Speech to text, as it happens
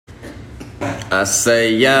I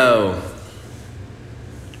say, yo,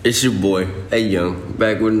 it's your boy, Hey Young,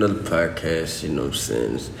 back with another podcast, you know what I'm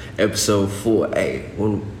saying? It's episode 4. Hey,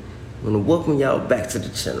 want to welcome y'all back to the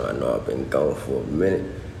channel. I know I've been gone for a minute,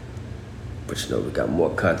 but you know, we got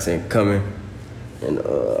more content coming. And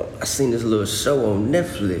I seen this little show on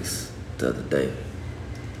Netflix the other day.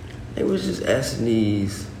 They was just asking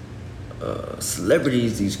these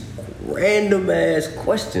celebrities these random ass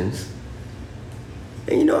questions.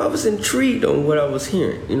 And you know, I was intrigued on what I was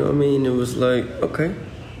hearing. You know what I mean? It was like, okay,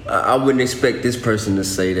 I wouldn't expect this person to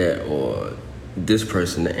say that or this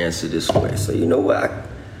person to answer this way. So you know what? I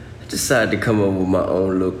decided to come up with my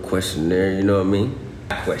own little questionnaire. You know what I mean?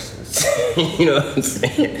 Questions. You know what I'm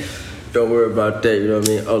saying? Don't worry about that. You know what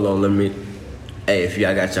I mean? Hold on, Hey, if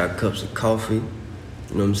y'all got y'all cups of coffee, you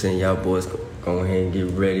know what I'm saying? Y'all boys go ahead and get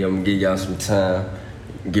ready. I'm gonna give y'all some time.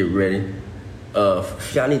 Get ready.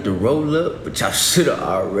 If y'all need to roll up, but y'all should have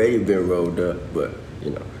already been rolled up. But,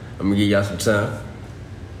 you know, I'm gonna give y'all some time.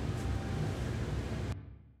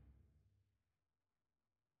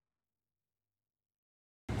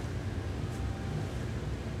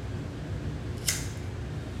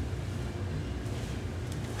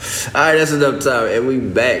 Alright, that's enough time, and we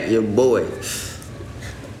back, your boy.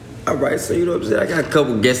 Alright, so you know what I'm saying? I got a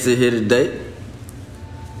couple guests in here today.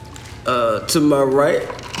 To my right,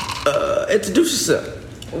 introduce yourself.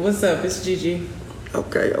 What's up? It's Gigi.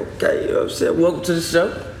 Okay, you know what I'm saying? Welcome to the show.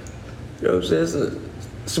 You know what I'm saying?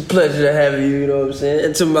 It's a pleasure to have you, you know what I'm saying?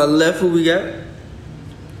 And to my left, who we got?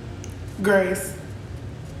 Grace.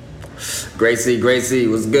 Gracie,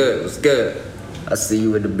 what's good? I see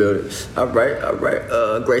you in the building. All right.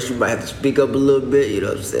 Grace, you might have to speak up a little bit, you know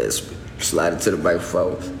what I'm saying? Slide into the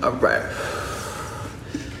microphone.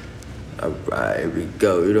 All right, here we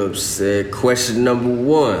go, you know what I'm saying? Question number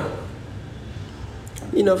 1.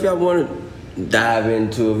 You know, if y'all want to dive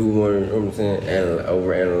into it, if you want to, you know what I'm saying,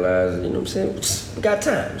 overanalyze it, you know what I'm saying? We got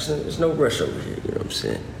time. There's no rush over here, you know what I'm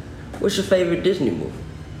saying? What's your favorite Disney movie?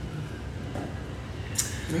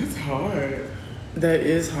 That's hard. That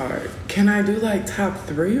is hard. Can I do like top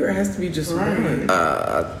 3 or it has to be just one?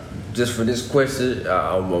 Just for this question,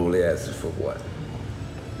 I'm only asking for what?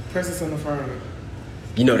 Princess on the Throne.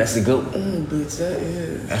 You know, that's a good one. Bitch, that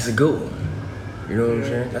is. That's a good one. You know what I'm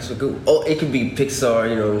saying? That's a good one. Oh, it could be Pixar,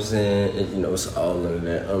 you know what I'm saying? You know, it's all under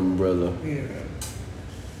that umbrella. Yeah.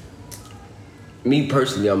 Me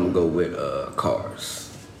personally, I'm going to go with Cars.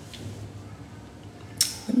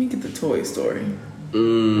 Let me get the Toy Story.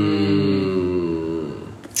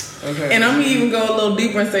 Okay. And I'm going to even go a little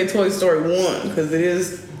deeper and say Toy Story 1 because it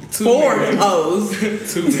is 4 of those.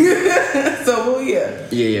 2. So, well, yeah.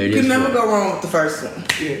 Yeah. You can never go wrong with the first one.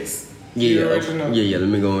 Yes. Yeah. Let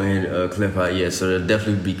me go ahead and clarify. Yeah, so there'll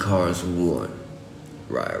definitely be Cars 1.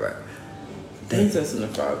 Right. Princess and the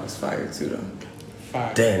Frog was fire too, though.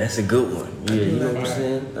 5. Damn, that's a good one. Yeah, you know what I'm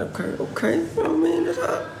saying? Okay. Oh, man,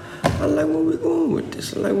 I like where we're going with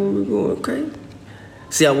this. Okay.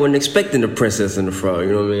 See, I wasn't expecting the Princess and the Frog.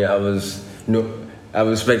 You know what I mean? I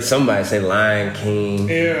was expecting somebody to say Lion King.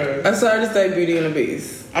 Yeah. I started to say Beauty and the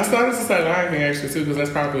Beast. I started to say Lion King actually too, because that's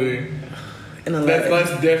probably And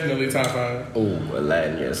that's definitely top 5. Oh,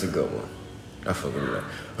 Aladdin, yeah, that's a good one. I fuck with that.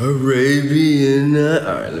 Arabian Night.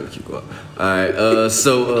 All right, let me keep going. All right,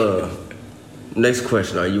 so next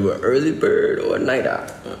question: are you an early bird or a night owl?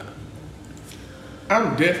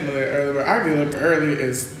 I'm definitely an early bird. I get up early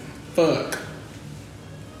as fuck.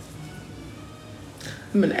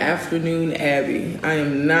 I'm an afternoon Abby. I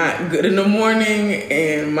am not good in the morning,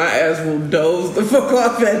 and my ass will doze the fuck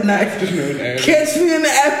off at night. Afternoon Abby. Catch me in the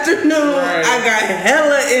afternoon. Right. I got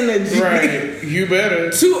hella energy. Right. You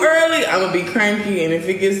better. Too early, I'm gonna be cranky, and if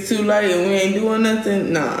it gets too late and we ain't doing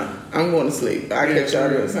nothing, nah, I'm going to sleep. I catch y'all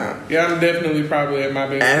real time. Yeah, I'm definitely probably at my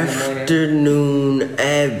bed in the morning. Afternoon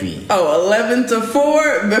Abby. Oh, 11 to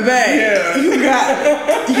 4, baby. Yeah.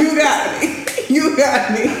 You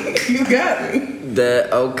got me.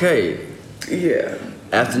 That okay? Yeah.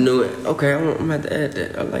 Afternoon. Okay, I'm gonna have to add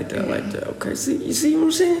that. I like that. Okay, you see what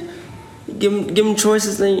I'm saying? Give them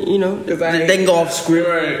choices, and you know they can go off script.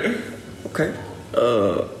 Right. Okay.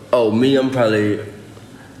 Me, I'm probably.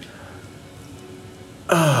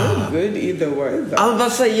 I'm good either way. I was about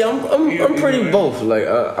to say, I'm pretty both. Like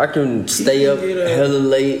I can stay up hella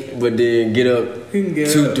late, but then get up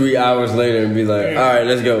 2-3 hours later and be like, all right,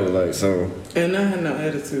 let's go. Like so. And I had no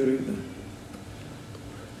attitude either.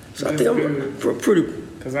 So I think I'm pretty.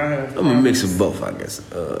 Cause I'm a mix of both, I guess.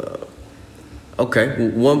 Okay,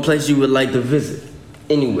 one place you would like to visit,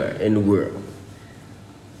 anywhere in the world.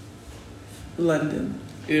 London.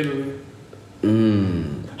 Italy. I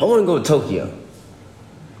want to go to Tokyo.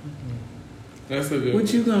 That's a good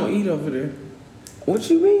What you gonna eat over there? What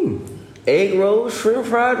you mean? Egg rolls, shrimp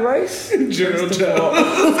fried rice? General Joe.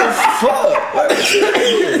 Fuck.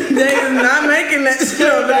 They is not making that shit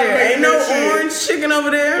over there. Ain't no orange chicken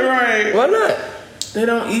over there. Right. Why not? They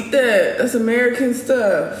don't eat that. That's American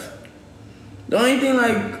stuff. The only thing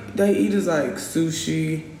like they eat is like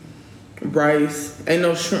sushi, rice. Ain't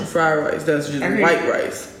no shrimp fried rice. That's just white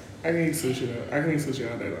rice. I can eat sushi though. I can eat sushi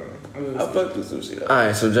all day long. I fuck with sushi though.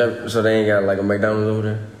 Alright, so they ain't got like a McDonald's over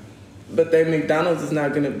there? But they McDonald's is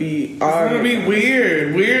not gonna be It's gonna be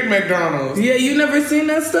weird McDonald's. Yeah, you never seen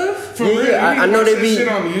that stuff? For real, Yeah, I know they be shit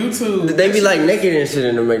on YouTube. They be like naked and shit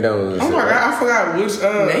in the McDonald's. and Oh shit, my right? god, I forgot which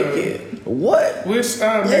Naked. What? Which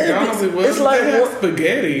McDonald's it was. it's like they had what-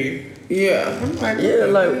 spaghetti. Yeah. I'm like, Yeah,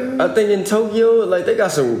 like I think in Tokyo, like they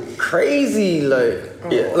got some crazy, like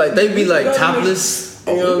yeah, like they be like topless.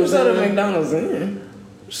 You know what I'm saying? saying? McDonald's in.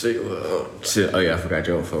 Shit. Oh yeah, I forgot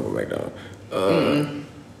you don't fuck with McDonald's.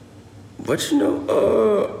 But you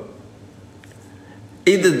know,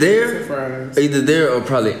 either there or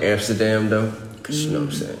probably Amsterdam though, cause you know what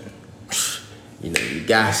I'm saying. You know, you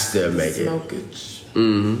got to make it. Smoke it.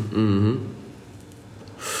 Mm-hmm.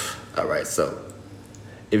 All right, so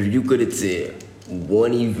if you could attend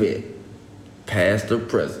one event, past or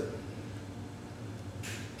present,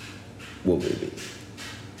 what would it be?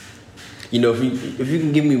 You know, if you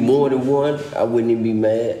can give me more than one, I wouldn't even be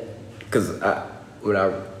mad. Cause when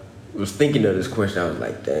I was thinking of this question, I was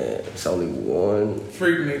like, damn, it's only one.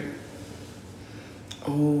 Freaknik.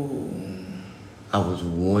 Oh. I was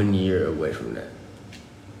 1 year away from that.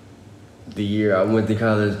 The year I went to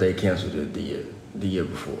college, they canceled it the year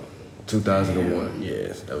before. 2001.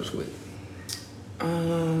 Yes, that was sweet.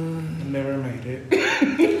 Never made it.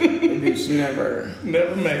 Bitch, never.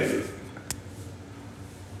 Never made it.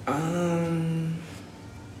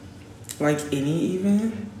 Like any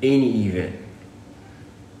event? Any event.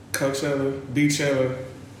 Coachella, Beachella.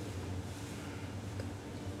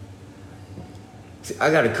 See,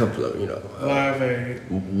 I got a couple of, Live Aid.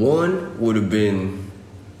 one would have been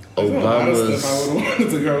There's a lot of stuff I would have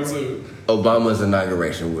wanted to go to. Obama's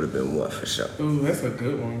inauguration would have been one for sure. Ooh, that's a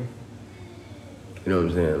good one. You know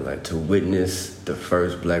what I'm saying? Like to witness the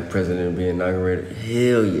first black president being inaugurated.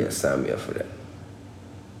 Hell yeah, sign me up for that.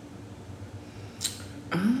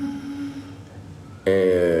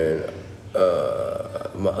 And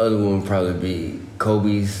my other one would probably be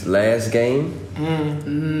Kobe's last game.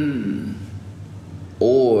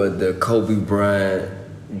 Or the Kobe Bryant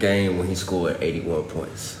game when he scored 81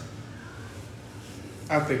 points.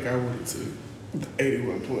 I think I would too.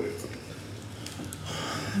 81 points.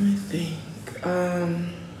 Let me think.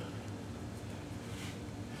 I'm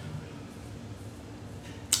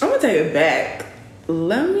gonna take it back.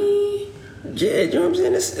 Let me Yeah, you know what I'm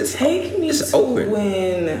saying? It's take me it's to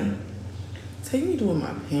open. take me to when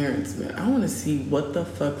my parents met. I want to see what the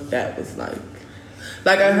fuck that was like.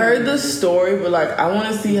 Like I heard the story, but like I want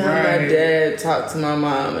to see how my Right. dad talked to my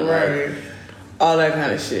mom and like all that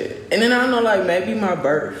kind of shit. And then I don't know, like maybe my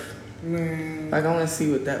birth. Man. Like I want to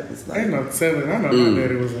see what that was like. Ain't no telling. I know my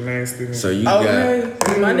daddy was a nasty one. So you got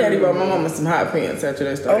Okay, my daddy bought my mama some hot pants after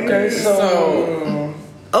they started.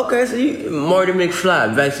 Okay, so you Marty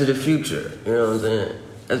McFly, Back to the Future. You know what I'm saying?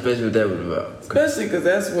 That's basically what that was about. especially because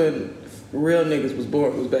that's when real niggas was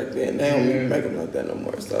born was back then. They don't even make them like that no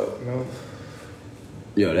more. So No.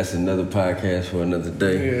 Yo, that's another podcast for another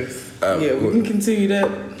day. Yes. yeah, we can continue that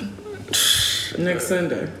next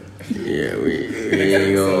Sunday. Yeah, we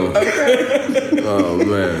ain't gonna. Oh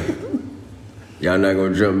man, y'all not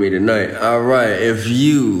gonna jump me tonight. All right, if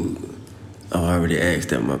you. Oh, I already asked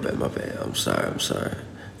that. My bad. I'm sorry.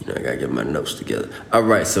 You know, I gotta get my notes together. All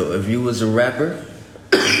right, so if you was a rapper,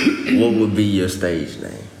 what would be your stage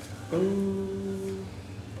name?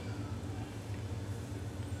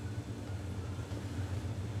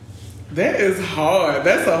 That is hard.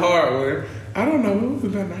 That's a hard one. I don't know. What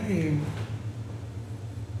was my name?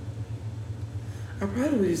 I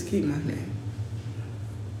probably would just keep my name.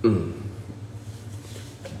 I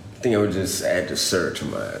think I would just add the Sir to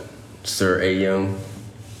mine. Sir A. Young,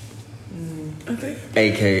 I think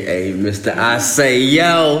aka Mr. I Say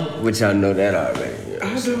Yo, which I know that already. You know.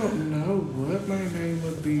 I don't know what my name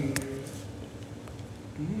would be.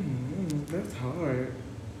 That's hard.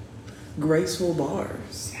 graceful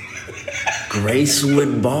bars. Grace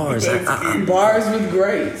with bars. Bars with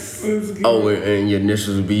grace. Oh, and your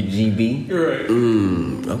initials would be GB? Right.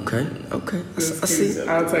 Okay. I see.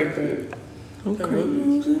 I'll take that. Okay. But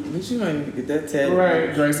you might need to get that tattooed.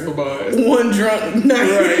 Right. Graceful bars. One drunk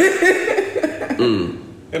night. Right.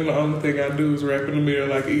 And the only thing I do is rap in the mirror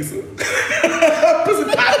like Issa. Pussy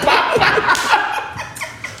pop, pop, pop.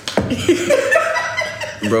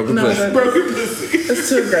 Broken No, pussy. that- Broken pussy. It's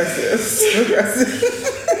too aggressive. It's too aggressive.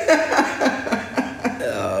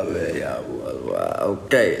 Oh man, y'all. Wow.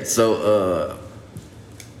 Okay, so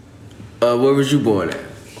where was you born at?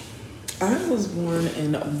 I was born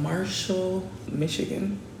in Marshall,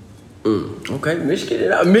 Michigan. Okay,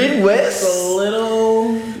 Michigan, Midwest. It's a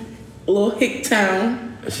little hick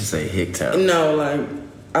town. She say Hicktown. No, like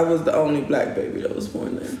I was the only black baby that was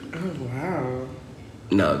born there, Oh wow,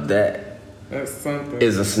 No, that that's something.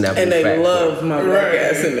 is a snappable and they fact. loved my black Right.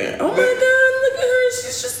 ass in there. Oh my god, look at her!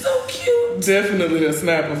 She's just so cute. Definitely a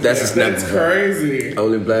snapper. That's a snapper. That's crazy.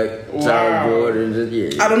 Only black Wow. child born and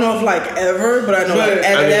just I don't know if like ever, but I know But, like,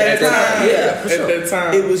 at I mean, that at that time, time, yeah, for At sure. that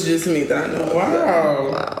time. it was just me that I know.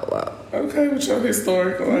 Wow. Wow. Okay, with your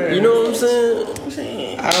historical ass. You know what I'm saying?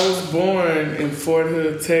 Saying. I was born in Fort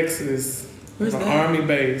Hood, Texas. Where's on an that? Army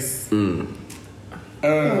base. Mm.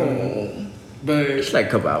 But It's like a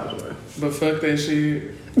couple hours away. fuck that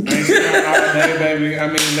shit. I ain't shit on all day, baby. I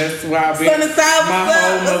mean, that's why I've been Son of South, my what's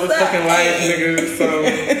whole up? What's motherfucking up? life, nigga.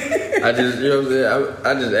 So I just, you know what I'm saying?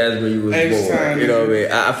 I just asked where you was Next born. time, You know what I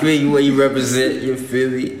mean? I feel you where you represent. You feel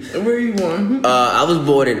me? Where you born? I was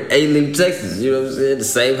born in Aileen, Texas. You know what I'm saying? The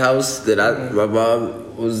same house that my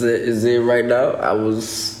mom is in right now. I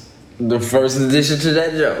was the first addition to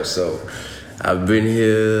that job. So I've been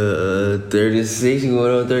here 36,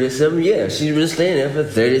 going on 37 years. She's been staying there for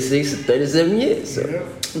 36 to 37 years. So yeah.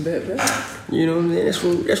 Bet. you know what I'm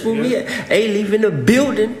saying? That's where we at. Aileen in the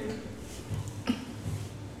building.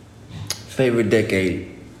 Favorite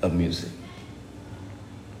decade of music?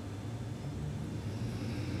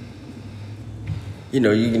 You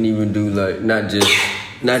know, you can even do like not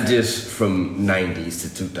just from 90s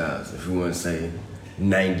to 2000. If you want to say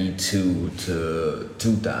 92 to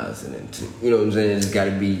 2002. You know what I'm saying? It's got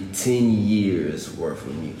to be 10 years worth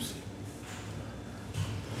of music.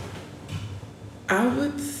 I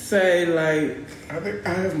would say like I think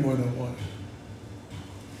I have more than one.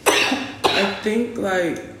 I think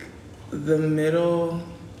like the middle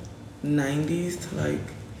 90s to like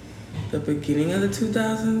the beginning of the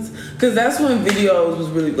 2000s, because that's when videos was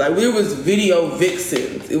really like we was video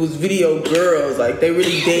vixens. It was video girls. Like they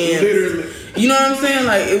really danced. Literally. You know what I'm saying?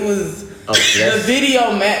 Like it was Oh, the that's-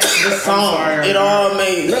 video matched the song. sorry, It all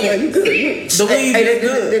made No, you good. The weed is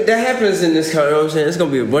good. That happens in this country. You know what I'm saying? It's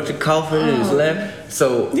gonna be a bunch of coughing and it's laughing.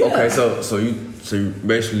 So Yeah. okay, so you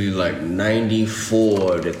basically like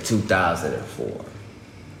 94 to 2004.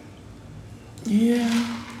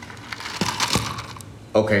 Yeah.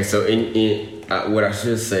 Okay, so in what I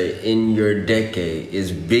should say, in your decade,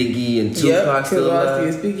 is Biggie and Tupac still alive?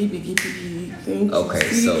 It's Biggie. Thank you.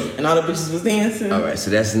 Okay, so- and all the bitches was dancing. All right,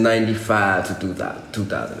 so that's 95 to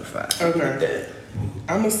 2005. Okay.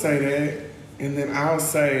 I'm gonna say that, and then I'll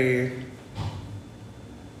say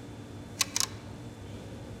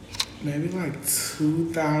maybe like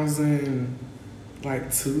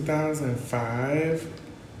 2005.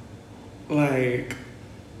 Like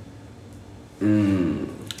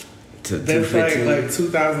To that's 215. like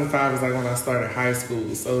 2005 is like when I started high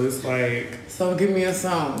school. So it's like So give me a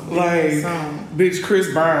song. Give me a like song. bitch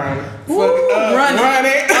Chris Brown. Woo, Run run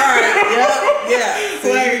it. All right. Yeah.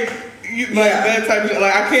 Like that type of shit.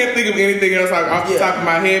 Like I can't think of anything else like off the Yeah. top of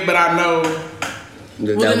my head, but I know.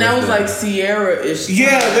 Well, then that was like Sierra-ish.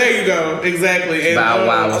 Yeah, there you go. Exactly. And, Bow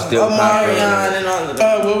Wow was still Omarion popular. and all of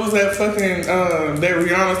that. what was that fucking that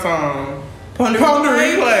Rihanna song? Pon de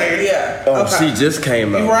Replay. Yeah. Oh, okay. she just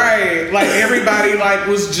came out. Right. Like everybody like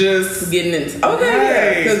was just Getting into okay, yeah,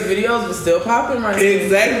 Right. because videos were still popping right then.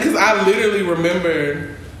 exactly because I literally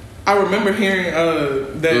remember hearing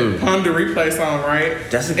that Pon de Replay song, right?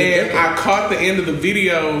 That's a good And decade. I caught the end of the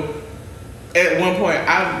video. At one point,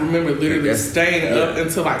 I remember literally That's- staying up yeah.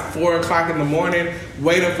 until like 4:00 in the morning,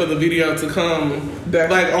 waiting for the video to come Back.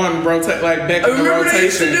 like on rotate, like back I in the remember they rotation.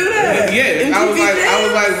 used to do that. Yeah, I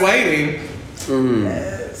was like waiting.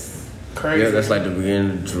 Yes. Crazy. Yeah, that's like the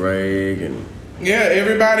beginning of Drake and Yeah,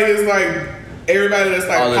 everybody that's like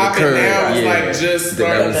all of the popping current. now is Yeah, like just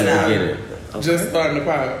that was the starting out. beginning. just starting to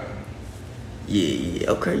pop. Yeah.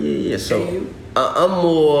 Okay. Yeah. So And you? I'm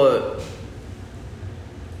more.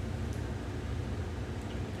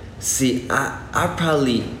 See, I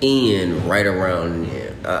probably end right around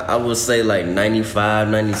there. I would say like 95,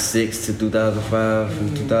 96 to 2005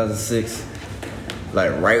 and 2006.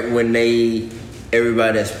 Like right when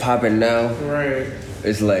everybody that's popping now, Right.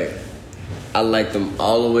 it's like I like them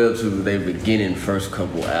all the way up to their beginning first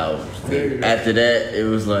couple albums. There you go. After that, it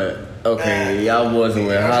was like, okay, y'all wasn't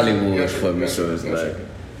where Hollywood was for me, so it's like,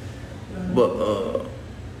 but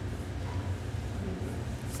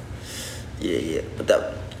yeah, but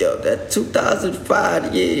that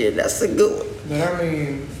 2005, yeah, that's a good one. But I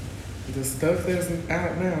mean, the stuff that's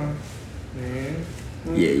out now, man.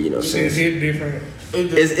 Yeah, you know, It's hit different.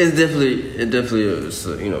 it's definitely is,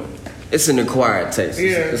 you know, it's an acquired taste.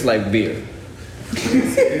 Yeah. It's like beer. It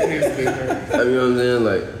is different. You know what I'm saying?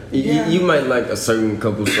 Like you might like a certain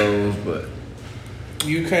couple songs, but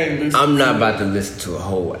You can't listen. I'm not about to listen to a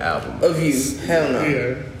whole album Of you. Hell no. Yeah.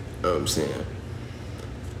 You know what I'm saying?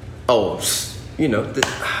 Oh, you know,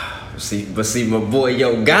 see, my boy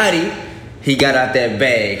Yo Gotti, he got out that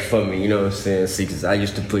bag for me. You know what I'm saying? See, because I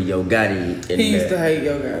used to put Yo Gotti in He used to there. hate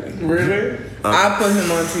Yo Gotti. Really? I put him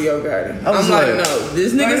onto Yo Gotti. I was I'm like, like- no,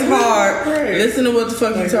 this nigga's Like, hard. right. Listen to what the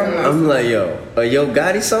fuck you talking about. I'm like, yo, a Yo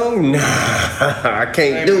Gotti song? Nah, I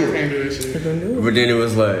can't do I it. can't do this shit. But then it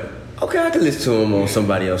was like, okay, I can listen to him on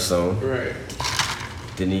somebody else's song. Right.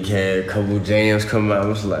 Then he had a couple jams come out. I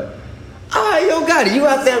was like, all right, Yo Gotti, you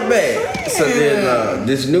out that bag. So then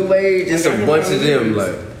this new age, it's a bunch of them,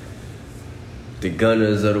 like the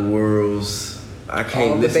Gunners of the Worlds. I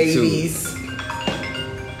can't All the listen babies. to.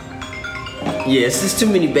 Yeah, it's just too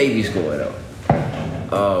many babies going on.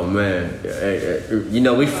 Oh man, you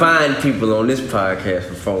know we find people on this podcast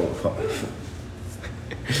for phone calls.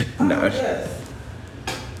 Nah. What's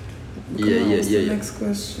the Yeah. next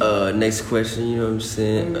question? Next question, you know what I'm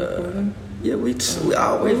saying? Yeah, we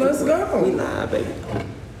always. Well, let's go. We live, baby.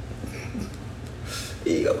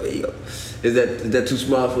 Here you go. Is that too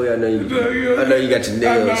small for you? I know you got your I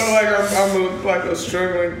know, nails. like I'm like a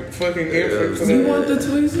struggling fucking infant. Do you want the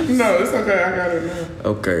tweezers? No, it's okay. I got it now.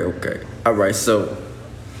 Okay. All right. So,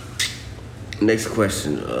 next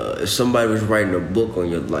question: if somebody was writing a book on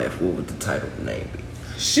your life, what would the title name be?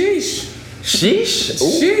 Sheesh. Sheesh.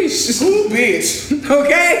 Ooh, Sheesh. Ooh, bitch.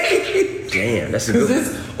 Okay? damn, that's a Because good. it's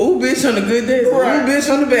ooh bitch on the good days, Right. ooh bitch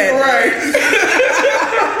on the bad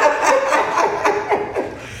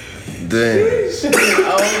days. Damn.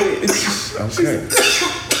 Oh, bitch. Okay.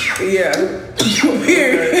 Yeah.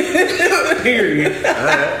 Period. Period.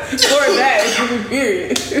 For that,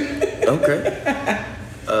 period. Okay.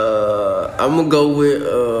 I'm gonna go with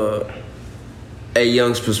A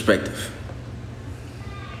Young's Perspective.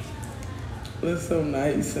 That's so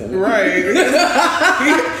nice. And Right.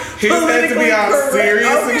 He had to be all serious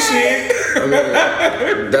and shit. I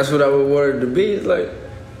mean, that's what I would want it to be. It's like,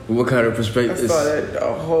 what kind of I perspective? saw that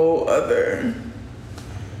a whole other.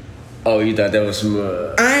 Oh, you thought that was some?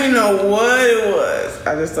 I didn't know what it was.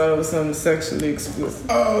 I just thought it was something sexually explicit.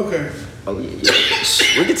 Oh, okay. Oh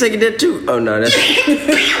yeah. We can take it there too. Oh no, that's.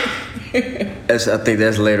 I think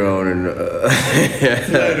that's later on in.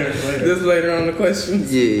 Later. Just later on the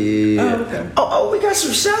questions. Yeah. Oh, okay. Oh, we got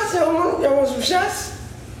some shots. Y'all want some shots?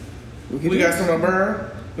 We got some more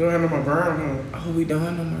burn. We don't have no more burn, huh? Oh, we don't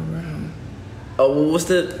have no more round. Oh, well, what's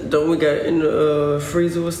the? Don't we got in the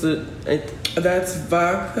freezer? What's the? That's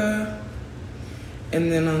vodka.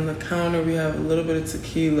 And then on the counter we have a little bit of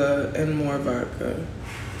tequila and more vodka.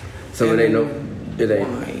 So and it ain't no. It ain't.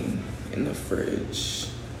 wine in the fridge.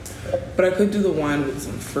 But I could do the wine with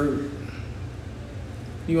some fruit.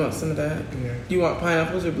 You want some of that? Yeah. You want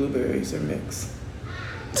pineapples or blueberries or mix?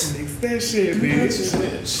 Mix that shit,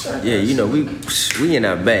 bitch. Yeah, you know we in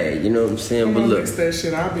our bag. You know what I'm saying? I'm But gonna look, mix that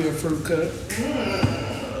shit. I'll be a fruit cut.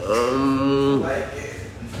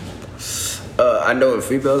 I know if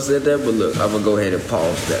female said that, but look, I'm gonna go ahead and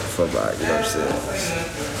pause that for about. You know what I'm saying?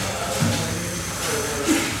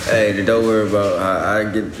 Hey, don't worry about how I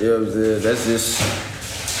get. You know what I'm saying? That's just.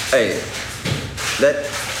 Hey,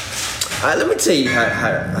 that. Let me tell you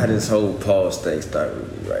how this whole pause thing started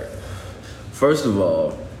with me, right? First of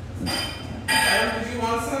all, Did you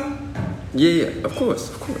want some? yeah, of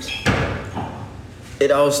course.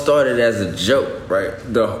 It all started as a joke, right?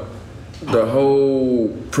 The whole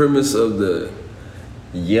premise of the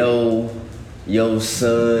yo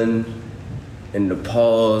son and the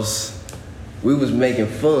pause, we was making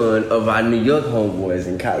fun of our New York homeboys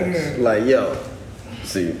in college. Mm. Like, yo,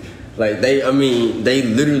 see, like they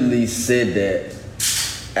literally said that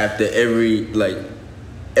after everything.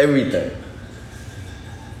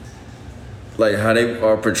 Like how they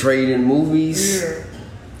are portrayed in movies. Yeah.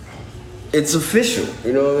 It's official,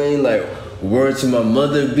 you know what I mean? Like, word to my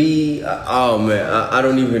mother be, oh man, I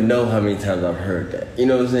don't even know how many times I've heard that. You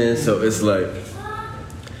know what I'm saying? So it's like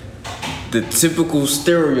the typical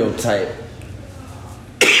stereotype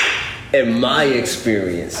in my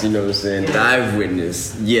experience, you know what I'm saying, that I've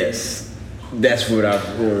witnessed, yes, that's what I've,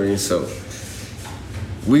 you know what I mean? So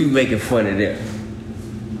we making fun of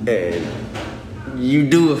them. And you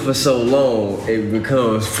do it for so long, it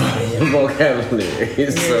becomes part of your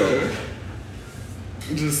vocabulary. So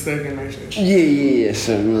Just second that shit. yeah.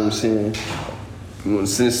 So you know what I'm saying. I want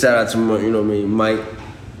to send a shout out to my, you know what I mean, Mike.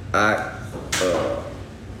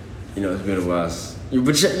 You know, it's been a while.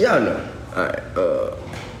 But y'all know. Alright,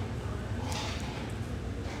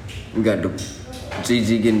 we got the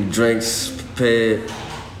Gigi getting the drinks prepared.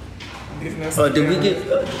 Did we get...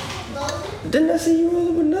 didn't I see you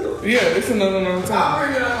rolling with another one? Yeah, it's another one on top. I'll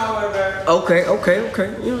bring it on my way back. Okay. You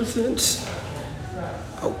know what I'm saying?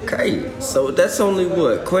 Okay, so that's only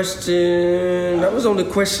what? That was only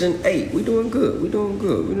question 8. We doing good. You know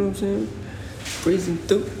what I'm saying? Breezing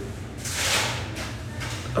through.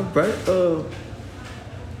 Alright,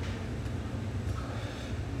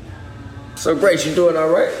 so Grace, you doing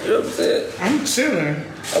alright? You know what I'm saying? I'm chilling.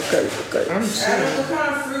 Okay. I'm chilling. What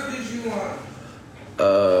kind of fruit did you want?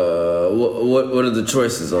 What are the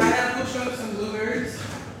choices on it? Pineapple, sugar, some blueberries.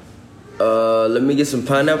 Let me get some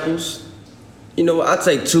pineapples. You know what? I'll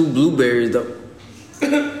take 2 blueberries though.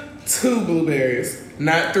 2 blueberries,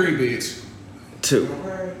 not 3, bitch. 2.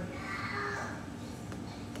 Okay.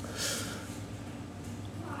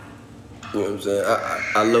 You know what I'm saying?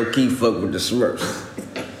 I low key fuck with the Smurfs.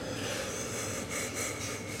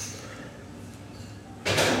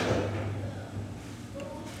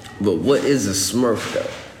 But what is a Smurf though?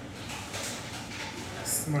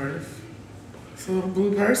 Smurf. It's a little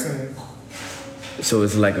blue person. So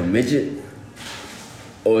it's like a midget?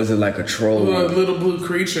 Or is it like a troll? A little blue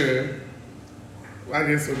creature. I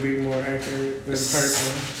guess would be more accurate than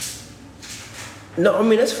person. No, I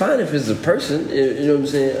mean that's fine if it's a person. You know what I'm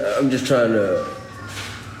saying? I'm just trying to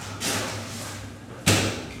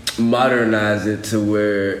modernize it to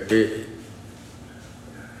where it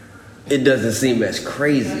doesn't seem as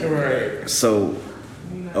crazy. Right. So,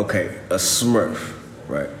 okay, a Smurf,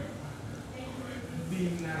 right?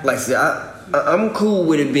 Like I said, I'm cool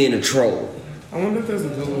with it being a troll. I wonder if there's a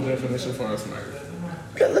Google definition for a Smurf.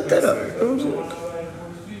 Yeah, look that up. You know what I'm saying?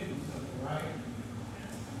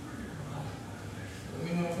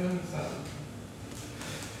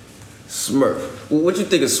 Smurf. What you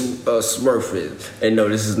think a Smurf is? And no,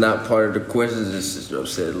 this is not part of the question. This is, you know what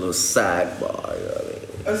I'm saying, a little sidebar. You know what I mean?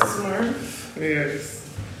 A Smurf. Yes.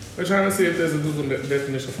 We're trying to see if there's a Google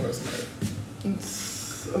definition for a Smurf.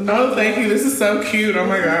 Oh, thank you. This is so cute. Oh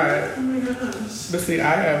my god. Oh my gosh. But see,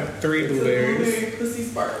 I have 3 blueberries. Blueberry pussy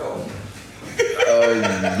sparkle.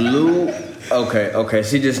 Blue. Okay.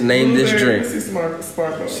 She just named this drink. Pussy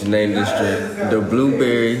sparkle. She named this drink the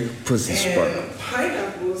Blueberry Pussy Sparkle. And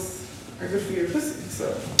pineapples are good for your pussy,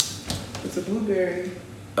 so it's a blueberry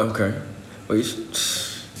Okay. Well, you should...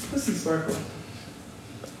 pussy sparkle.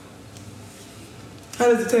 How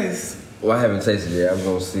does it taste? Well, I haven't tasted it yet. I'm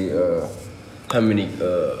gonna see how many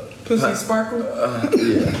Pussy sparkle?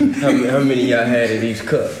 yeah. How many y'all had in each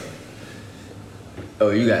cup? Oh,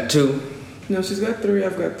 you got 2? No, she's got 3.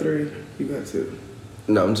 I've got 3. You got 2.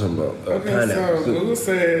 No, I'm talking about Okay, pineapple. so Google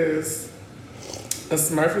says a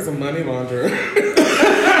Smurf is a money launderer.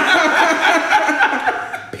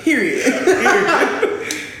 Period.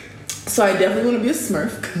 So I definitely want to be a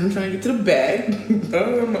Smurf because I'm trying to get to the bag.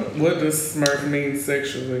 What does Smurf mean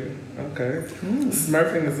sexually? Okay.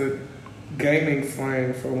 Smurfing is a gaming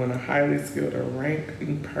slang for when a highly skilled or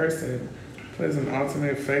ranking person plays an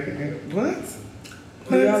alternate fake against. What?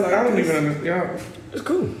 Y'all like I don't this? even understand. Y'all, It's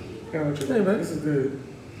cool. y'all, Hey, man. this is good.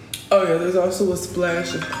 Oh yeah, there's also a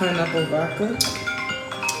splash of pineapple vodka.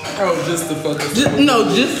 Oh, just to fuck us up.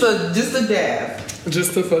 Just a dab.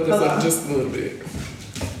 Just to fuck us up just a little bit.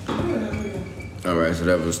 All right, so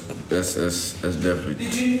that's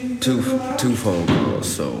definitely two phone calls.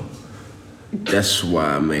 So that's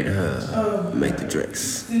why I made her make the drinks.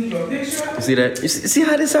 Send you a picture. See that? You see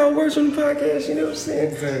how this all works on the podcast? You know what I'm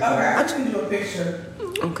saying? Exactly. Okay, I'll send you a picture.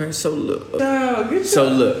 Okay, so look. No, get So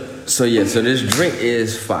this drink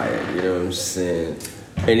is fire. You know what I'm saying?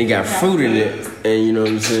 And it got fruit in it, and you know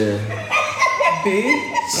what I'm saying? big.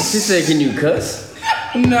 She said, "Can you cuss?"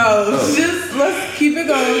 No, just let's keep it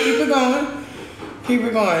going.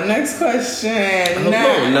 Next question.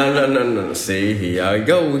 No. See, here I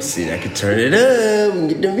go. See, I can turn it up and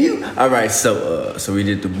get the view. All right, so we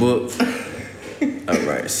did the book. All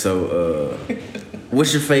right, so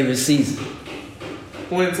what's your favorite season?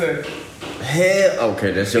 Winter. Hell,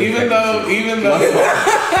 okay, that's your Even favorite though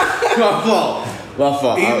my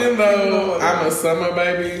fault. even though I'm a summer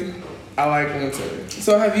baby, I like winter.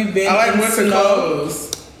 So have you been? I like in winter snow? clothes.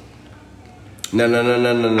 No,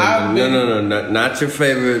 I've been- not your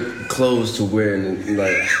favorite clothes to wear.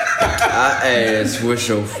 Like, I asked, what's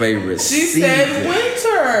your favorite She season? said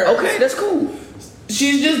winter. Okay, that's cool.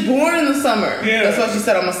 She's just born in the summer. Yeah. That's why she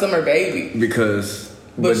said I'm a summer baby. Because,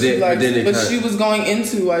 But she she was going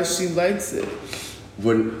into why she likes it.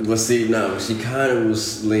 she kind of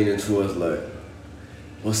was leaning towards like,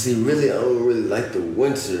 Well, see, really, I don't really like the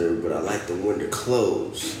winter, but I like the winter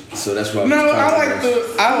clothes. So that's why. No, I like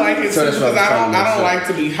it So too that's because why I don't myself. like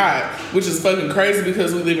to be hot, which is fucking crazy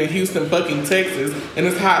because we live in Houston, fucking Texas, and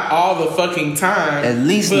it's hot all the fucking time. At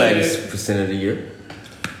least But, 90% of the year.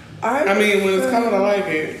 I mean, when it's cold, I like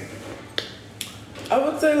it. I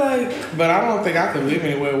would say like, But I don't think I could live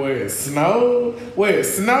anywhere where it snowed. Where it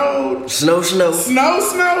snowed. Snow.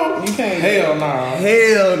 Snow. You can't. Hell no.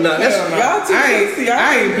 Hell no. That's Hell no. Y'all too sexy.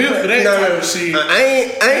 I ain't built for that type of shit. I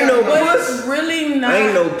ain't no But puss. it's really not. I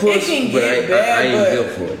ain't no It puss, can but get I bad, ain't but built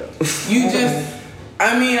for it though. you just.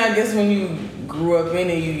 I mean, I guess when you grew up in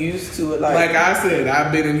it, you used to it. Like I said,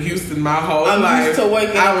 I've been in Houston my whole life. I'm used to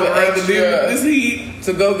waking I up would with rather extra deal with this heat.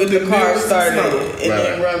 to go get the Deal car with some started snow. and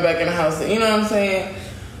then run back in the house. You know what I'm saying?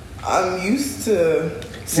 I'm used to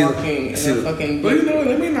walking in a fucking. But you know what?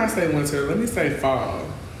 Let me not say winter. Let me say fall.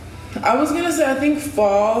 I was gonna say I think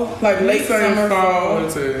fall, like Let me late say summer, fall.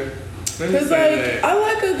 winter. Let me Cause say like that. I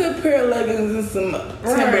like a good pair of leggings and some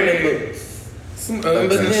Timberland boots. Some But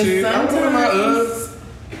Uggs and then shit. I wear my Uggs. sometimes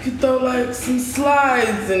you could throw like some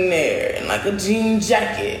slides in there and like a jean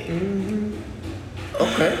jacket.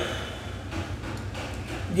 Okay.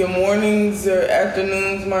 Your mornings or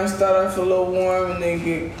afternoons might start off a little warm and then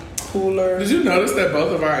get cooler. Did you notice that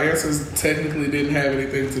both of our answers technically didn't have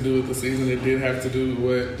anything to do with the season? It did have to do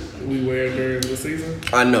with what we wear during the season.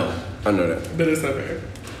 I know that. But it's okay.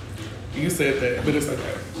 You said that, but it's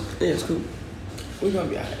okay. Yeah, it's cool. We're gonna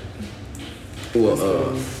be alright. Well,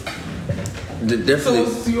 So definitely.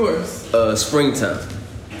 what's yours? Springtime.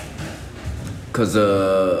 Cause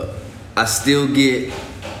I still get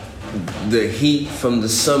the heat from the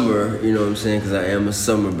summer, you know what I'm saying? Cause I am a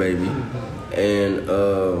summer baby, and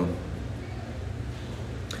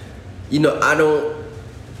you know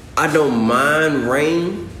I don't mind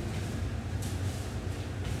rain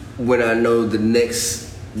when I know the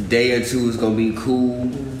next day or two is gonna be cool,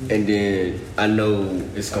 and then I know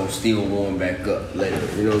it's gonna still warm back up later.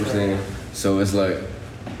 You know what I'm saying? So it's like.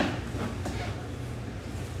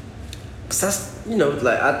 Cause that's, you know,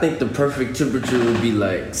 like I think the perfect temperature would be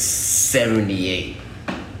like 78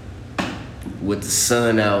 with the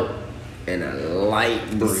sun out and a light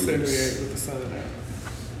 78 breeze. with the sun out.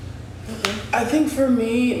 I think for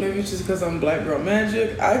me, maybe it's just because I'm black girl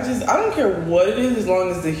magic. I don't care what it is as long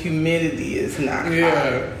as the humidity is not high.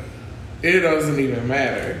 Yeah. It doesn't even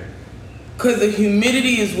matter. Cause the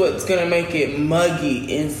humidity is what's gonna make it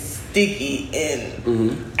muggy and sticky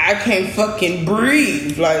and I can't fucking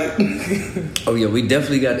breathe. Like Oh yeah, we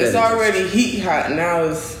definitely got that. it's already heat hot. Now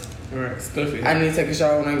it's Alright, stuffy. I need to take a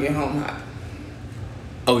shower when I get home hot.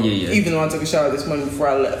 Oh yeah. Even though I took a shower this morning before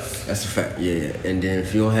I left. That's a fact. Yeah. And then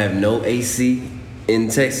if you don't have no AC in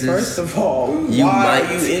Texas, First of all, You why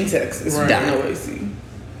might are you in Texas with die. no AC?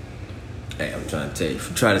 hey, I'm trying to tell you, if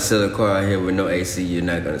you try to sell a car out here with no AC, you're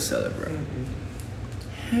not gonna sell it, bro.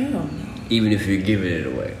 Hell no. Even if you're giving it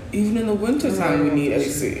away. Even in the wintertime, we need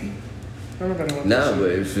AC. Nobody wants Nah, that but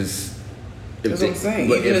shit. if it's That's what I'm saying.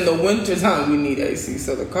 but Even if- in the wintertime, we need AC.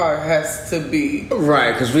 So the car has to be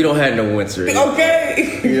right, because we don't have no winter.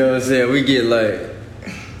 okay. You know what I'm saying? We get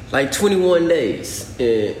like 21 days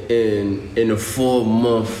in a 4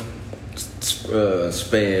 month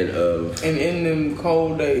span of. And in them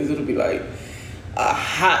cold days, it'll be like a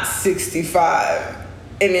hot 65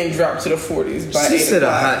 and then drop to the 40s by She 8 said a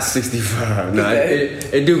o'clock. hot 65. No, Okay.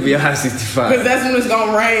 it do be a hot Because 65. that's when it's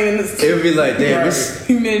gonna rain and it's It would be like, damn, it's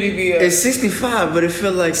humidity be up. 65, but it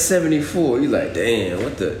feel like 74. You like, damn,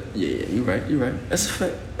 what the? Yeah, you right. That's a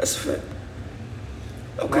fact.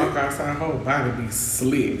 Okay. Walk outside, whole body be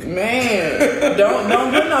slick. Man, don't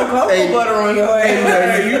put no cocoa Ain't- butter on your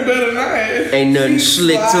head. Hey, you better not. Ain't nothing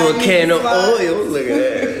slick to a sliding, can of sliding. oil. Look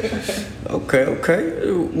at that. Okay.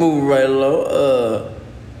 Moving right along.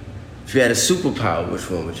 If you had a superpower, which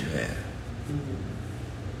one would you have?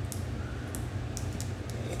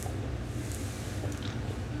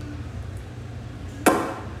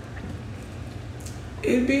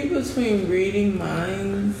 It'd be between reading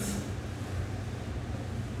minds,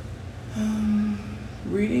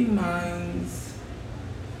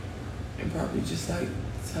 and probably just like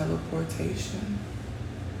teleportation.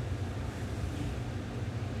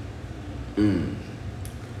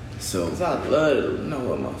 So, Cause I love to know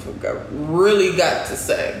what motherfucker really got to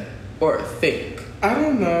say or think. I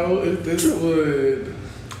don't know if this would.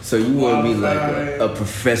 so you want to be like Qualified. a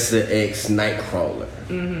Professor X Nightcrawler?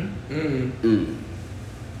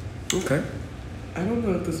 Okay. I don't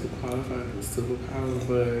know if this would qualify as a superpower,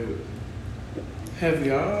 but have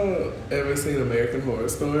y'all ever seen American Horror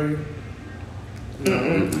Story?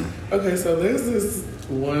 No. Okay, so there's this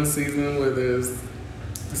one season where there's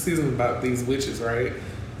a season about these witches, right?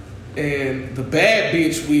 and the bad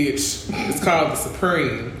bitch, which is called the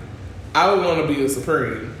Supreme. I would want to be a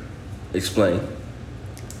Supreme. Explain.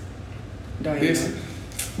 Diana. Bitch,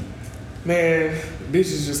 man, bitch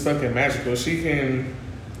is just fucking magical.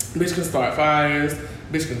 Bitch can start fires.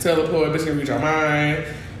 Bitch can teleport. Bitch can read your mind.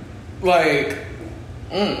 Like,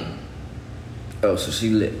 Oh, so she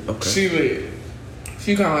lit. Okay. she lit.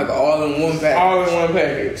 She kind of like all in one package. All in one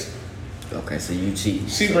package. Okay, so you cheat.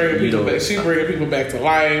 She So bringing you people don't- back. She bringing people back to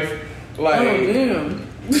life. Like, Oh damn.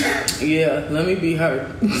 Yeah, let me be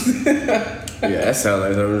her. Yeah, that sounds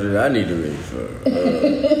like something that I need to read for.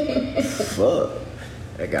 Fuck.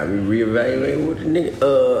 That got me reevaluating with the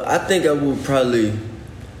nigga. I think I would probably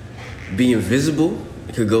be invisible.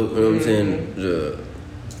 It could go, you know what I'm saying?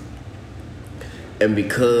 And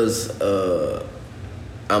because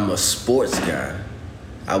I'm a sports guy,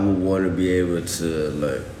 I would want to be able to,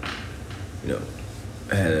 like, you know,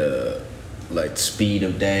 had a like speed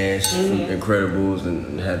of Dash from Incredibles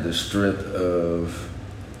and had the strength of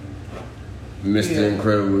Mr. Yeah.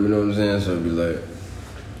 Incredible, you know what I'm saying? So it'd be like,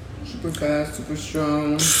 Super fast, super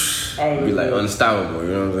strong. be like unstoppable, you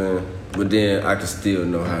know what I'm saying? But then I could still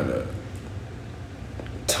know how to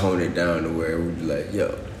tone it down to where it would be like,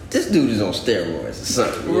 yo, this dude is on steroids or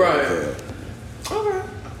something. You know what I'm Right. saying?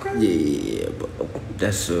 okay. Yeah, but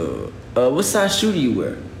that's what size shoe do you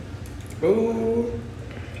wear? Ooh.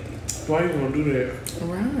 Why you gonna do that?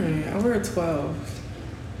 Right, I wear a 12.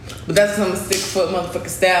 But that's some 6 foot motherfucking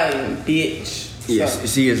stallion, bitch. Yes, So,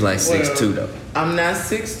 she is like 6'2" though. I'm not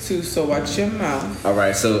 6'2", so watch your mouth. All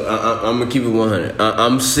right, so I'm gonna keep it 100.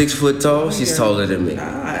 I'm 6 foot tall. She's taller than me.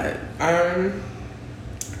 God.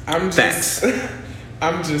 I'm Facts. just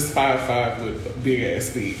I'm just 5'5" with big ass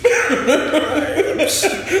feet. I'm just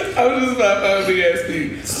 5'5" big ass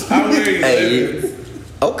feet. I wear 11s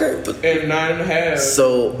Okay, but and 9.5.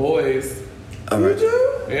 So- boys. all right.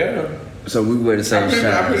 Yeah. So we wear the I same pretty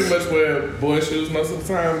size. much wear boy shoes most of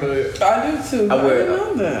the time, but I do too. I I wear didn't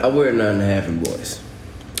know that. I wear 9.5 in boys.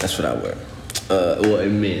 That's what I wear. Well,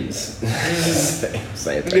 in men's.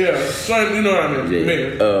 same thing. yeah, so you know what I mean. Yeah.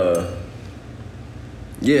 Man.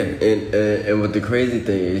 Yeah, and what the crazy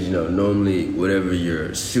thing is, you know, normally whatever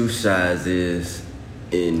your shoe size is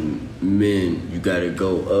in men, you gotta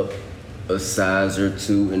go up a size or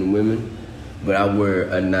two in women. But I wear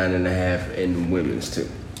a 9.5 in women's too.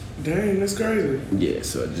 Dang, that's crazy. Yeah,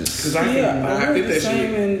 so it just Cause I Yeah, cannot I wear fit the that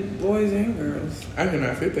same shit. in boys and girls. I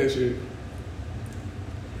cannot fit that shit.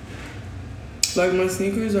 Like my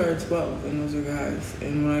sneakers are a 12, and those are guys.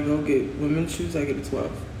 And when I go get women's shoes, I get a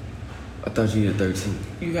 12. I thought you had 13.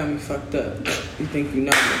 You got me fucked up. You think you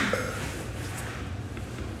know me?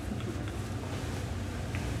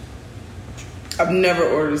 I've never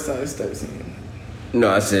ordered a size 13. No,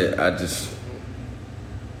 I said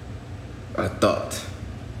I thought.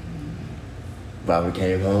 Bobby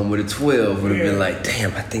came home with a 12, would have been Yeah. like,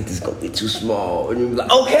 damn, I think this is gonna be too small. And you'd be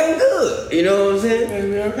like, okay, I'm good. You know what I'm saying?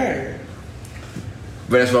 Maybe okay.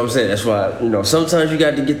 But that's what I'm saying. That's why, you know, sometimes you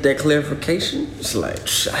got to get that clarification. It's like,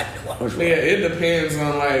 I knew I was Yeah, wrong. it depends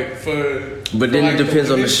on like But then it depends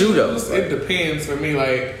on the women's shoe, though. shoes, It depends for me.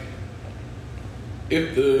 Like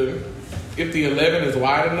if the 11 is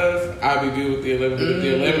wide enough, I'll be good with the 11. But if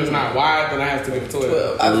the 11 is not wide, then I have to get a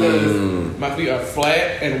 12. 12. I feel Mm. My feet are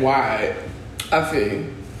flat and wide. I feel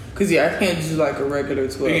you. Cause yeah, I can't do like a regular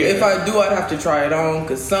 12. Yeah. If I do, I'd have to try it on.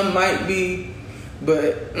 Cause some might be,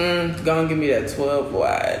 but gonna give me that 12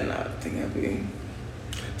 wide, and I think I'd be.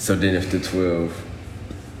 So then if the 12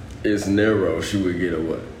 is narrow, she would get a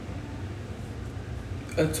what?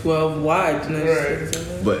 A 12 wide.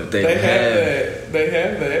 Right. But if they, They have have that. They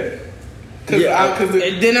have that. Yeah,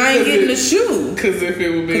 Then I ain't getting the shoe. Because if it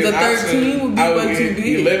would be 'Cause an a 13 option, would be I way would too get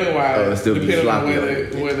big. 11 wide. Oh, it'd still be depending on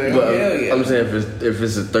floppy. where they But Hell yeah. I'm saying if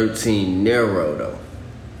it's a 13 narrow though.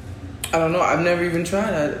 I don't know. I've never even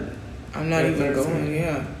tried that. I'm not Yeah, even 13. going.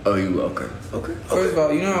 Yeah. Oh, you okay? Okay. First of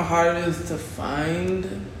all, you know how hard it is to find.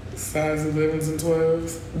 size 11s and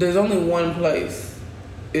 12s. There's only one place,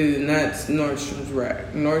 and that's Nordstrom's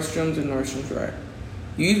Rack. Nordstrom's and Nordstrom's Rack.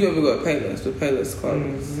 You used to be able to go to Payless, but Payless closed.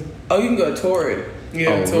 Mhm. Oh, you can go to Torrid.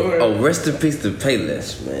 Yeah, Torrid. Oh, rest in peace to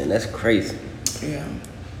Payless, man. That's crazy. Yeah.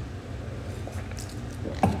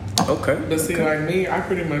 Okay. But see, like me, I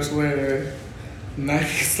pretty much wear Nike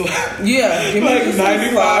slides. Yeah. Give me Like just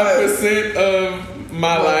 95% of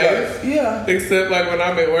my life. Yeah. Except like when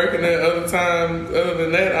I'm at work and then other time, other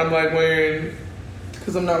than that, I'm like wearing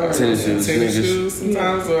Because I'm not wearing Tennis those. shoes. tennis niggas. shoes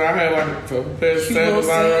sometimes. So I have like a pair of Cute sandals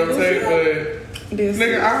little I sandals, rotate, yeah. but This-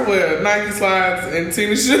 nigga, I wear Nike slides and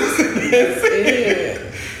tennis shoes. That's it.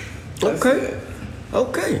 Yeah. That's Okay. it.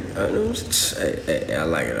 Okay. I know. Hey, I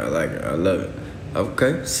like it. I like it. I love it.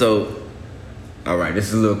 Okay, so, all right, this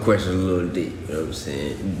is a little question, a little deep. You know what I'm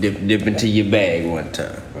saying? Dip into your bag one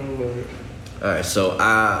time. I love it. All right, so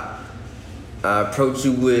I approach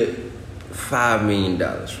you with $5 million,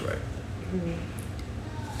 right?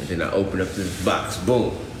 And then I open up this box.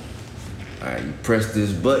 Boom. All right, you press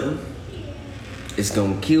this button. It's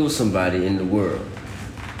gonna kill somebody in the world.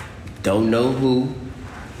 Don't know who.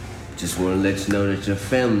 Just want to let you know that your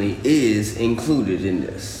family is included in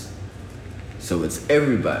this. So it's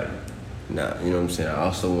everybody. Now, you know what I'm saying? I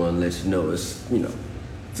also want to let you know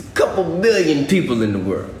it's a couple billion people in the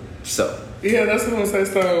world. So. Yeah, that's what I'm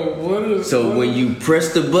saying. So When you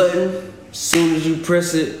press the button, as soon as you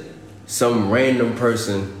press it, some random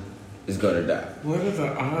person is gonna die. what are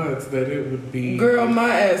the odds that it would be? Girl, my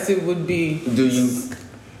ass, it would be. Do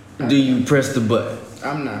you press the button?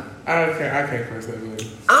 I'm not. I can't press that button.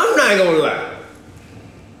 I'm not gonna lie.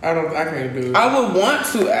 I can't do it. I would want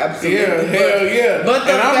to, absolutely. Yeah, hell yeah. But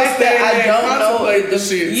the And I'm fact standing that I there don't know contemplating if the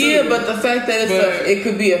shit, too. but the fact that But- it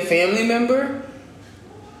could be a family member.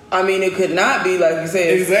 I mean, it could not be like you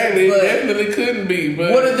said. Exactly, it But definitely couldn't be.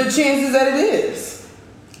 But what are the chances that it is?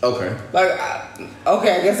 Okay. Like,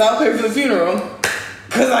 okay, I guess I'll pay for the funeral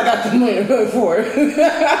because I got the money to pay for it.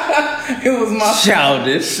 It was my.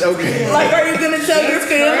 Childish. Okay. Like, are you gonna tell your that's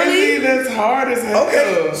crazy. family? That's hard as hell.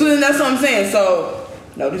 Okay. So then that's what I'm saying. So,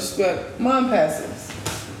 no disrespect. Mom passes.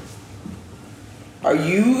 Are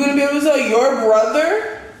you gonna be able to tell your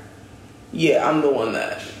brother? Yeah, I'm the one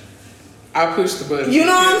that. I pushed the button. You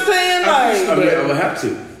know what I'm saying? I Like, I'm gonna have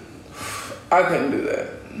to. I couldn't do that.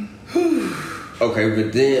 Okay,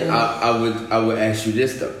 but then I would ask you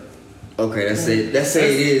this though. Okay, let's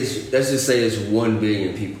just say it's 1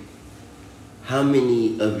 billion people. How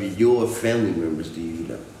many of your family members do you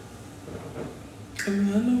know? I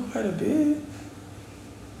mean, I know quite a bit.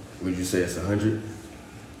 Would you say it's 100?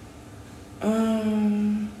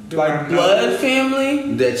 Do I Like know? blood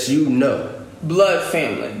family? That you know. Blood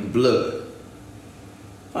family. Blood.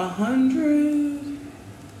 100?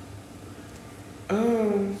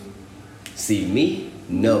 See me?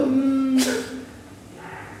 No.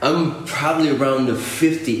 I'm probably around the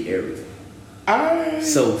 50 area.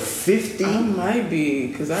 So 50? I might be,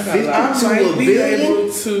 because I got 50? like. I To might a be billion?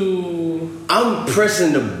 able to. I'm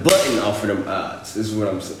pressing the button off of them odds. Is what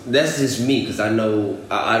I'm saying. That's just me because I know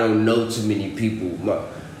I don't know too many people.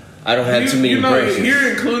 I don't have too many branches.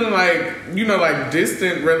 You're including like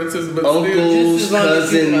distant relatives, but Uncles, Just as long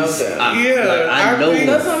as you know cousins. them. I I know. think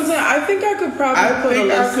That's what I'm saying. I think I could probably I put a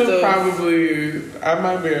think I list could of, I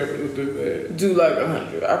might be able to do that. do like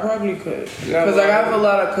 100. I probably could. Yeah, Because I have a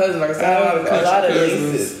lot of cousins. Like I said, I have a lot of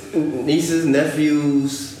cousins. nieces. Nieces,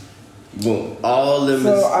 nephews, boom. All of them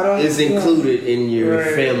So I don't- is included in your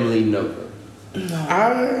Right. family number.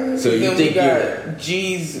 So you Then we think you're got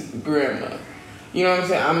G's grandma. You know what I'm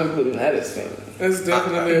saying? I'm including that as family. It's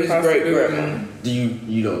definitely a His great possibility. grandma. do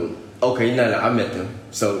you don't? Okay, no, I met them.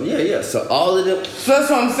 So yeah. So all of them, So that's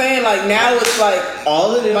what I'm saying. Like now it's like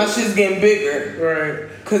all of them. my shit's getting bigger.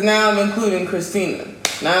 Right. Cause now I'm including Christina.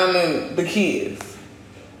 Now I'm in the kids.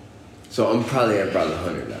 So I'm probably at about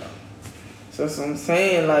 100 now. So that's what I'm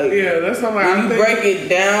saying. Like Yeah, that's what when I you think. break it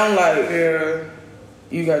down, like Yeah.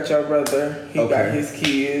 you got your brother, he got Okay. his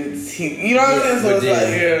kids. You know what I'm saying? So but it's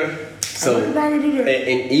then- like Yeah. So I could probably do that.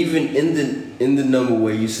 and even in the number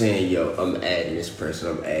where you saying, yo, I'm adding this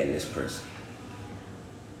person,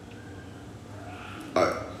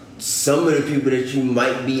 some of the people that you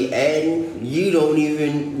might be adding, you don't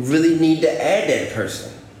even really need to add that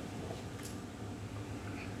person.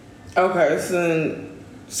 okay.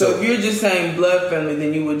 So if you're just saying blood family,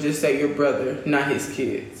 then you would just say your brother, not his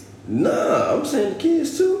kids, Nah, I'm saying the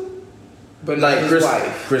kids too. but not his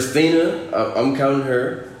wife. Christina, I'm counting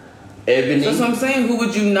her. Ebony. That's what I'm saying. Who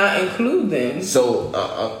would you not include then? So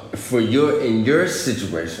in your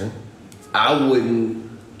situation, I wouldn't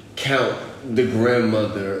count the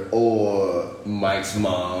grandmother or Mike's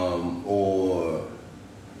mom or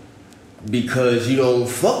because you don't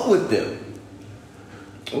fuck with them.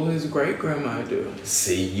 Well, his great grandma do.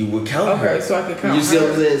 See, you would count her. Okay, so I could count You see her.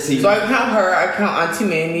 what I'm saying? See, So I count her. I count Auntie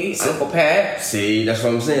Mamie, Uncle Pat. see, that's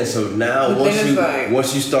what I'm saying. So now But then it's like-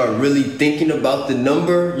 once you start really thinking about the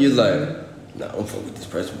number, you're like, nah, I'm fuck with this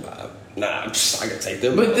person. Nah, I can take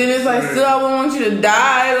them. But then it's like, still, I wouldn't want you to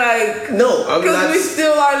die. Like, No, I'm because not. we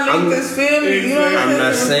still are linked as family. You know what I'm I'm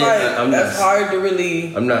not saying? saying- It's like, I'm that's not- hard to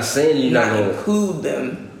really I'm not saying you're not not gonna. include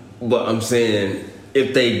them. But I'm saying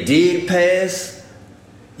if they did pass,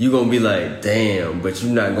 you're gonna be like, damn, but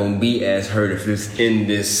you're not gonna be as hurt if it's in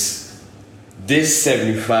this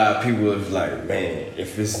 75 people is like, man,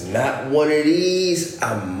 if it's not one of these,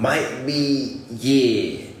 I might be,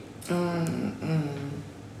 yeah.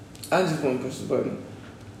 I just want to push the button.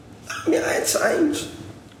 I mean, I ain't changed.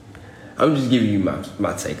 I'm just giving you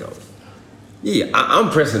my take on it. Yeah, I'm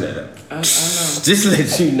pressing that up. I know. Just to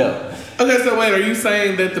let you know. Okay, so wait, are you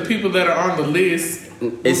saying that the people that are on the list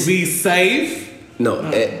will be safe? No,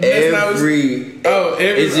 every.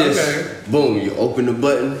 It's just, okay. boom, you open the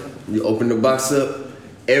button, you open the box up,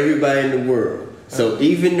 everybody in the world. So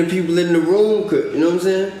even the people in the room could, you know what I'm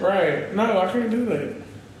saying? Right. No, I can't do that.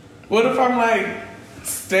 What if I'm like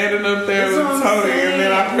standing up there with Tony and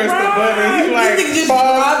then I press the button, he like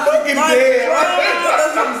falls fucking dead.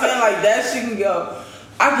 That's what I'm saying. Like that shit can go.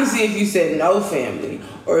 I can see if you said no family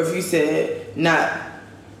or if you said not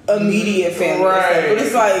immediate family. Right. But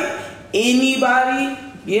it's like anybody,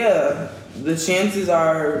 yeah, the chances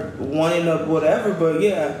are 1 in a whatever, but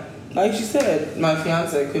yeah, like you said, my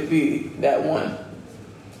fiance could be that one.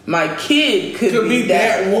 My kid could be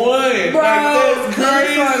that one. Bro, Like, that's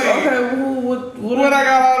crazy. Like, okay, what I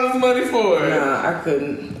got all this money for? Nah, I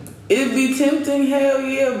couldn't. It'd be tempting, hell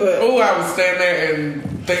yeah, but... Oh, I would stand there and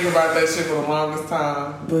think about that shit for the longest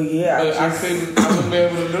time. But yeah, But I wouldn't be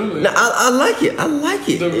able to do it. No, I like it. I like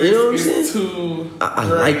it. The You know what I'm risk saying? is too I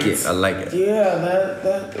great. like it. I like it. Yeah,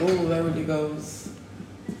 that really goes.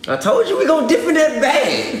 I told you we gonna dip in that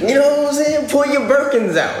bag. You know what I'm saying? Pull your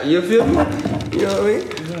Birkins out. You feel me? You know what I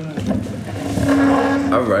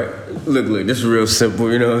mean? All right. Look, this is real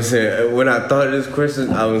simple. You know what I'm saying? When I thought of this question,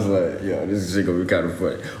 I was like, yo, this shit gonna be kind of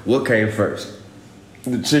funny. What came first?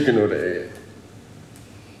 The chicken or the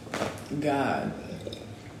egg? God.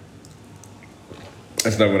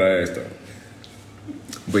 That's not what I asked though.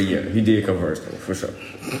 But yeah, he did come first though, for sure.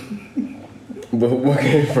 But what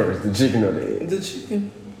came first? The chicken or the egg? The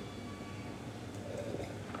chicken.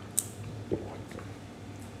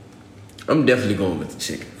 I'm definitely going with the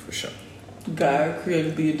chicken, for sure. God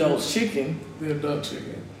created the adult chicken. The adult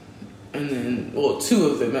chicken. And then, well, 2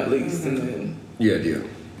 of them at least. And then, Yeah.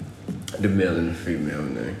 The male and the female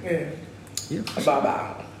name. Yeah. Yeah.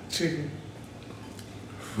 bye-bye. Chicken.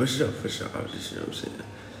 For sure. I was just, you know what I'm saying?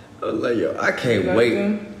 I was like, yo, I can't You like wait.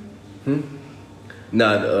 them?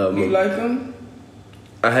 Nah, You like them?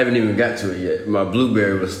 I haven't even got to it yet. My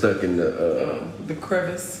blueberry was stuck in the, The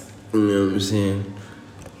crevice. you know what I'm saying?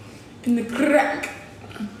 In the crack.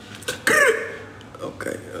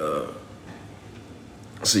 Okay.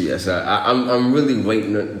 So yes, I'm really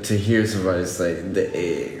waiting to hear somebody say the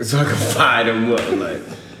egg, so I can fire them up. Like,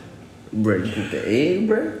 bro, you think the egg,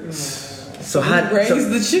 bro? So how raised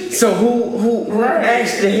the chicken? So who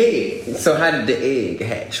hatched the egg? So how did the egg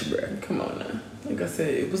hatch, bro? Come on now. Like I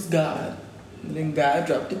said, it was God. And then God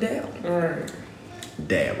dropped it down. All right.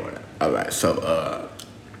 Damn on it. All right, so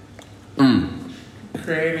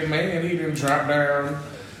Created man, he didn't drop down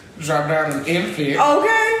an infant.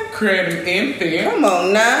 Okay. Create an infant. Come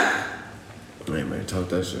on now. hey man, talk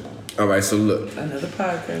that shit. All right, so look, Another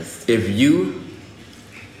podcast. if you,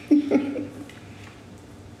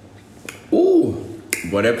 ooh,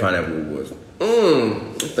 boy, that pineapple was,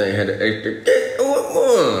 this thing had an extra.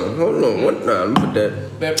 Hold on, what now? Let me put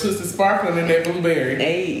that. That pussy sparkling in that blueberry.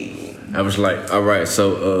 Hey. I was like, all right,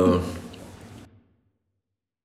 so